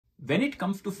when it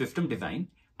comes to system design,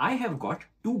 I have got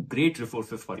two great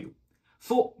resources for you.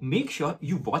 So make sure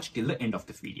you watch till the end of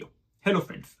this video. Hello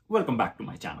friends, welcome back to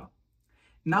my channel.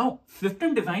 Now,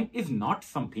 system design is not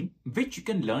something which you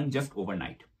can learn just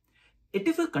overnight. It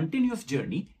is a continuous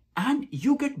journey and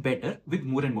you get better with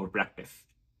more and more practice.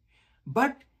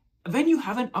 But when you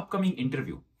have an upcoming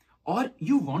interview or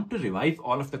you want to revise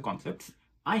all of the concepts,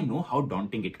 I know how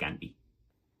daunting it can be.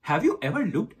 Have you ever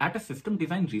looked at a system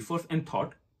design resource and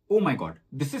thought, oh my god,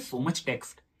 this is so much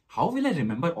text. How will I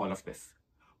remember all of this?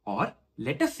 Or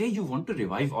let us say you want to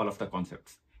revise all of the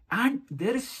concepts and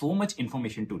there is so much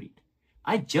information to read.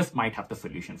 I just might have the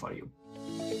solution for you.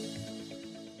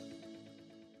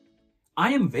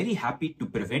 I am very happy to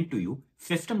present to you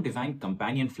System Design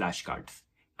Companion flashcards,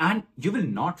 and you will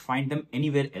not find them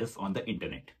anywhere else on the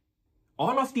internet.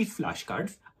 All of these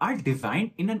flashcards are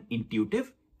designed in an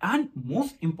intuitive and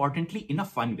most importantly in a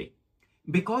fun way,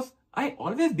 because I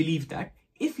always believe that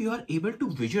if you are able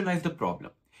to visualize the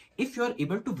problem, if you are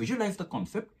able to visualize the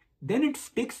concept, then it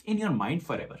sticks in your mind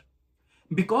forever.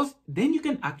 Because then you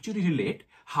can actually relate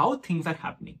how things are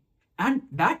happening. And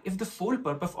that is the sole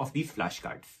purpose of these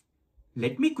flashcards.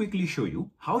 Let me quickly show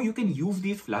you how you can use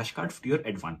these flashcards to your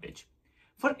advantage.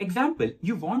 For example,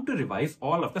 you want to revise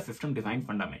all of the system design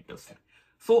fundamentals.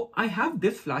 So I have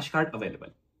this flashcard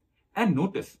available. And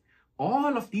notice,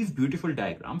 all of these beautiful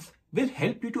diagrams will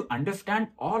help you to understand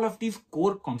all of these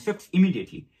core concepts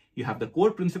immediately. You have the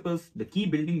core principles, the key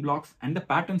building blocks, and the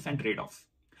patterns and trade-offs.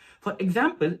 For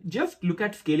example, just look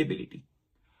at scalability.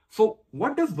 So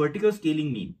what does vertical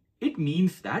scaling mean? It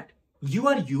means that you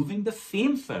are using the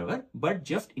same server, but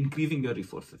just increasing your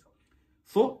resources.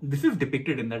 So this is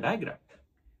depicted in the diagram.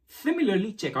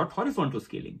 Similarly, check out horizontal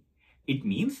scaling. It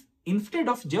means instead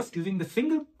of just using the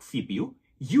single CPU,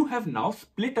 you have now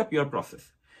split up your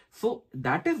process. So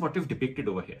that is what is depicted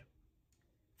over here.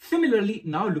 Similarly,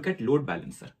 now look at load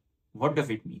balancer. What does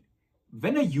it mean?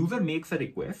 When a user makes a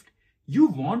request, you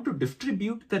want to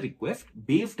distribute the request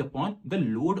based upon the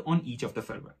load on each of the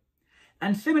server.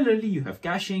 And similarly, you have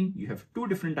caching, you have two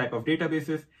different types of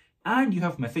databases, and you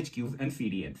have message queues and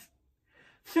CDNs.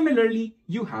 Similarly,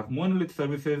 you have monolith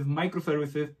services,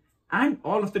 microservices, and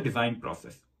all of the design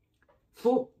process.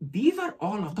 So these are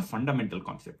all of the fundamental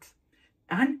concepts.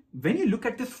 And when you look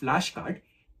at this flashcard,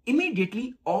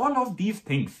 immediately all of these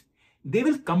things, they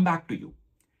will come back to you.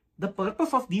 The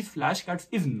purpose of these flashcards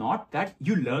is not that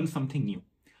you learn something new,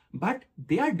 but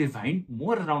they are designed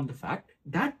more around the fact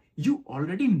that you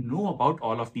already know about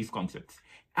all of these concepts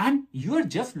and you are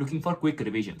just looking for quick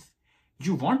revisions.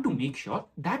 You want to make sure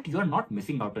that you are not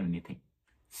missing out on anything.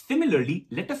 Similarly,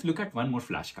 let us look at one more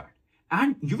flashcard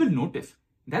and you will notice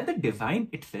that the design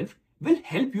itself will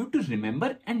help you to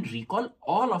remember and recall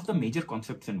all of the major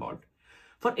concepts involved.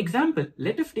 For example,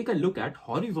 let us take a look at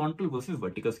horizontal versus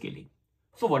vertical scaling.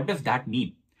 So what does that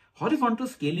mean? Horizontal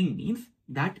scaling means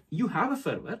that you have a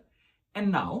server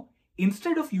and now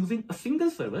instead of using a single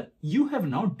server, you have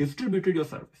now distributed your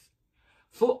service.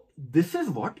 So this is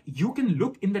what you can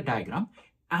look in the diagram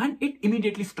and it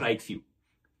immediately strikes you.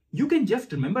 You can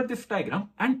just remember this diagram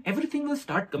and everything will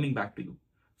start coming back to you.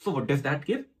 So what does that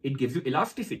give? It gives you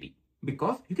elasticity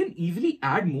because you can easily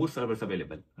add more servers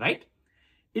available, right?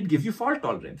 It gives you fault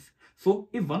tolerance. So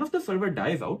if one of the server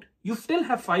dies out, you still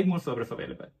have 5 more servers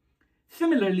available.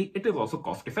 Similarly, it is also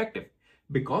cost effective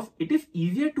because it is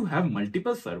easier to have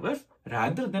multiple servers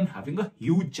rather than having a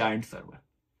huge giant server.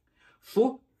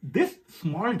 So this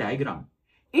small diagram,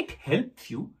 it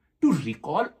helps you to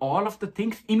recall all of the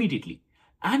things immediately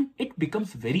and it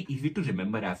becomes very easy to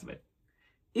remember as well.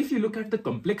 If you look at the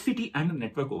complexity and the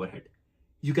network overhead,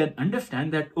 you can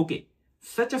understand that, okay,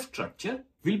 such a structure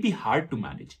will be hard to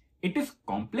manage. It is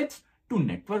complex to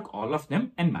network all of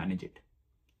them and manage it.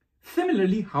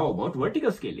 Similarly, how about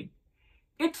vertical scaling?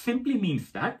 It simply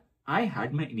means that I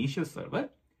had my initial server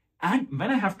and when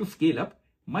I have to scale up,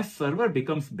 my server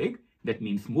becomes big. That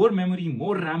means more memory,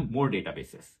 more RAM, more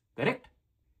databases, correct?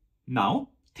 Now,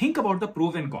 think about the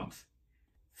pros and cons.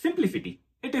 Simplicity.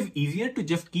 It is easier to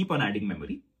just keep on adding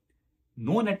memory.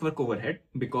 No network overhead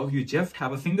because you just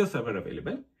have a single server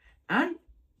available and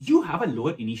you have a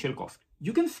lower initial cost.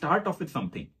 You can start off with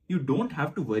something. You don't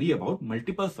have to worry about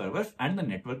multiple servers and the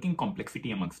networking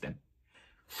complexity amongst them.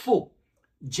 So,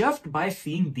 just by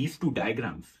seeing these two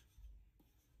diagrams,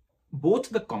 both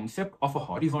the concept of a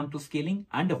horizontal scaling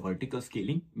and a vertical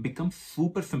scaling becomes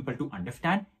super simple to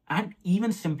understand and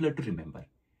even simpler to remember.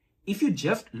 If you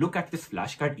just look at this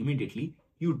flashcard immediately,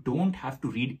 you don't have to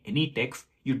read any text.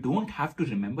 You don't have to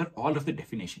remember all of the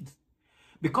definitions.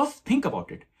 Because think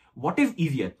about it. What is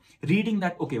easier? Reading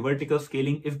that, okay, vertical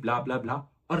scaling is blah, blah, blah.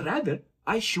 Or rather,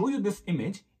 I show you this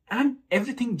image and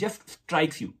everything just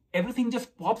strikes you. Everything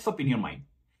just pops up in your mind.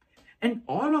 And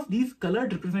all of these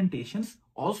colored representations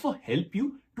also help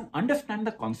you to understand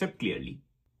the concept clearly.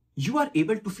 You are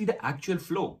able to see the actual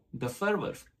flow, the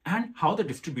servers, and how the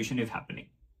distribution is happening.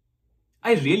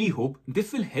 I really hope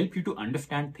this will help you to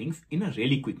understand things in a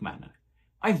really quick manner.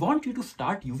 I want you to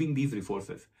start using these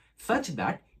resources such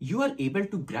that you are able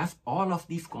to grasp all of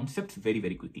these concepts very,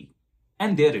 very quickly.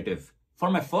 And there it is.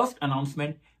 For my first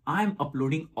announcement, I am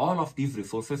uploading all of these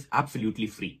resources absolutely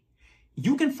free.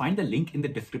 You can find the link in the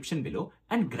description below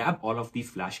and grab all of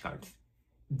these flashcards.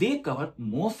 They cover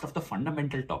most of the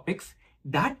fundamental topics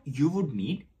that you would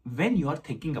need when you are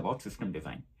thinking about system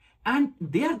design. And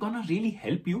they are gonna really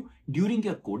help you during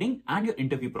your coding and your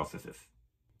interview processes.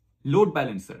 Load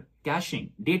balancer,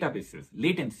 caching, databases,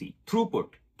 latency,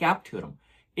 throughput, cap theorem,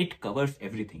 it covers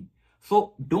everything.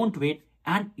 So don't wait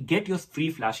and get your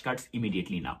free flashcards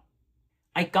immediately now.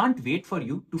 I can't wait for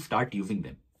you to start using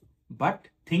them. But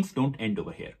things don't end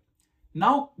over here.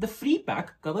 Now the free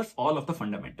pack covers all of the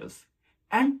fundamentals.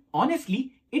 And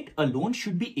honestly, it alone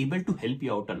should be able to help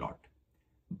you out a lot.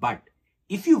 But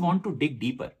if you want to dig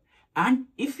deeper, and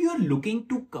if you are looking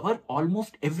to cover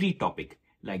almost every topic,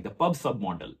 like the pub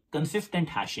submodel, consistent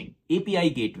hashing, API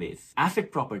gateways,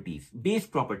 asset properties, base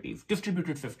properties,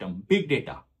 distributed system, big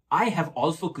data, I have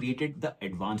also created the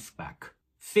advanced pack.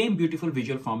 Same beautiful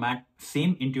visual format,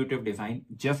 same intuitive design,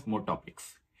 just more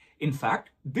topics. In fact,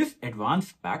 this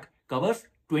advanced pack covers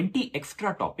 20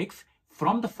 extra topics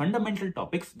from the fundamental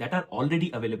topics that are already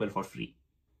available for free.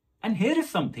 And here is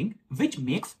something which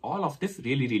makes all of this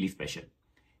really, really special.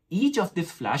 Each of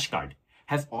this flashcard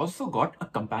has also got a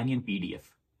companion PDF.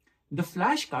 The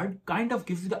flashcard kind of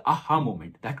gives you the aha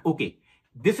moment that, okay,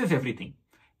 this is everything.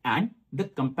 And the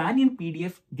companion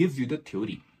PDF gives you the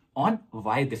theory on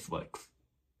why this works.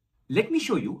 Let me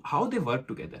show you how they work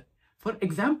together. For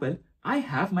example, I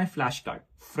have my flashcard,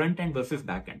 front end versus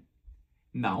back end.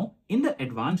 Now, in the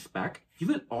advanced pack, you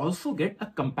will also get a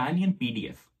companion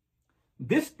PDF.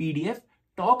 This PDF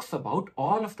talks about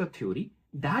all of the theory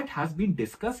that has been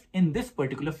discussed in this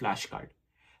particular flashcard.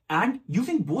 And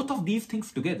using both of these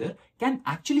things together can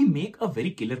actually make a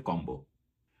very killer combo.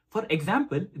 For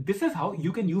example, this is how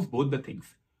you can use both the things.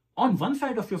 On one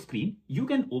side of your screen, you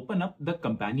can open up the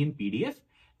companion PDF,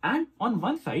 and on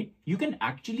one side, you can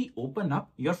actually open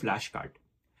up your flashcard.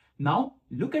 Now,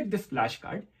 look at this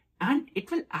flashcard, and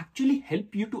it will actually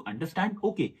help you to understand,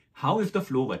 okay, how is the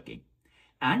flow working?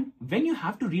 And when you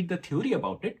have to read the theory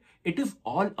about it, it is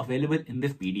all available in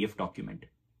this PDF document.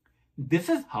 This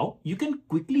is how you can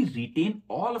quickly retain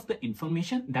all of the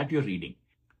information that you're reading.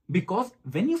 Because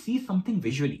when you see something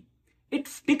visually, it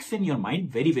sticks in your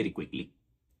mind very, very quickly.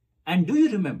 And do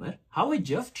you remember how I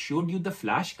just showed you the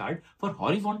flashcard for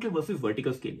horizontal versus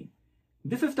vertical scaling?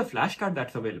 This is the flashcard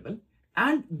that's available,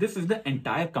 and this is the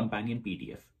entire companion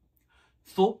PDF.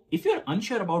 So if you're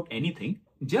unsure about anything,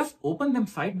 just open them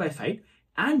side by side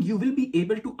and you will be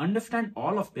able to understand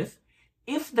all of this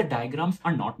if the diagrams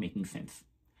are not making sense.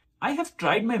 I have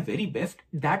tried my very best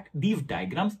that these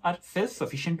diagrams are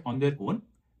self-sufficient on their own,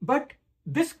 but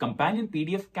this companion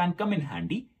PDF can come in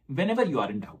handy whenever you are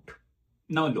in doubt.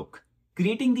 Now look,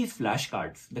 creating these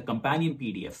flashcards, the companion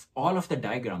PDFs, all of the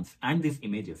diagrams and these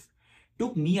images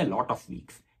took me a lot of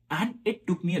weeks and it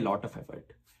took me a lot of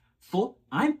effort. So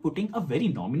I'm putting a very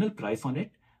nominal price on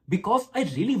it because I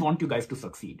really want you guys to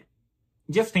succeed.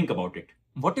 Just think about it.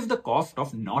 What is the cost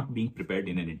of not being prepared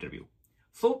in an interview?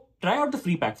 So try out the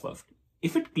free pack first.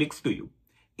 If it clicks to you,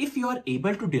 if you are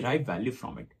able to derive value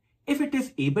from it, if it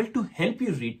is able to help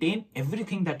you retain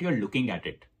everything that you're looking at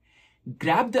it,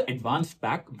 grab the advanced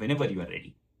pack whenever you are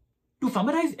ready. To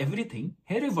summarize everything,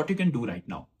 here is what you can do right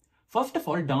now. First of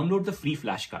all, download the free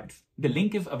flashcards. The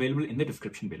link is available in the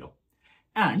description below.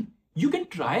 And you can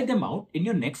try them out in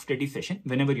your next study session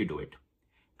whenever you do it.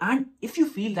 And if you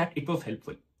feel that it was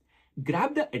helpful,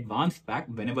 grab the advanced pack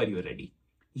whenever you're ready.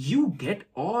 You get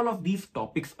all of these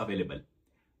topics available.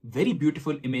 Very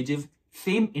beautiful images,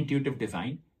 same intuitive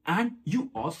design, and you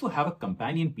also have a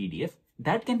companion PDF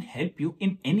that can help you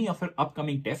in any of your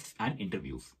upcoming tests and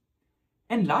interviews.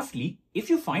 And lastly, if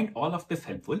you find all of this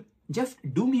helpful, just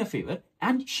do me a favor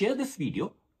and share this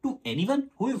video to anyone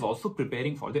who is also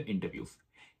preparing for their interviews.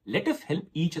 Let us help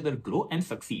each other grow and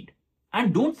succeed.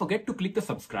 And don't forget to click the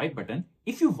subscribe button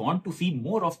if you want to see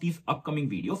more of these upcoming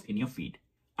videos in your feed.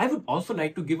 I would also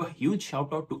like to give a huge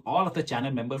shout out to all of the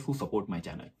channel members who support my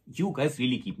channel. You guys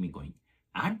really keep me going.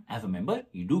 And as a member,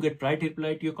 you do get priority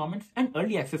reply to your comments and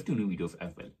early access to new videos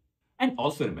as well. And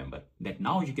also remember that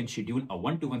now you can schedule a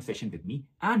one-to-one session with me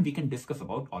and we can discuss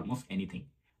about almost anything.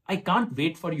 I can't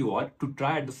wait for you all to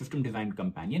try out the System Design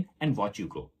Companion and watch you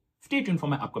grow. Stay tuned for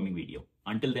my upcoming video.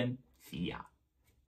 Until then, see ya.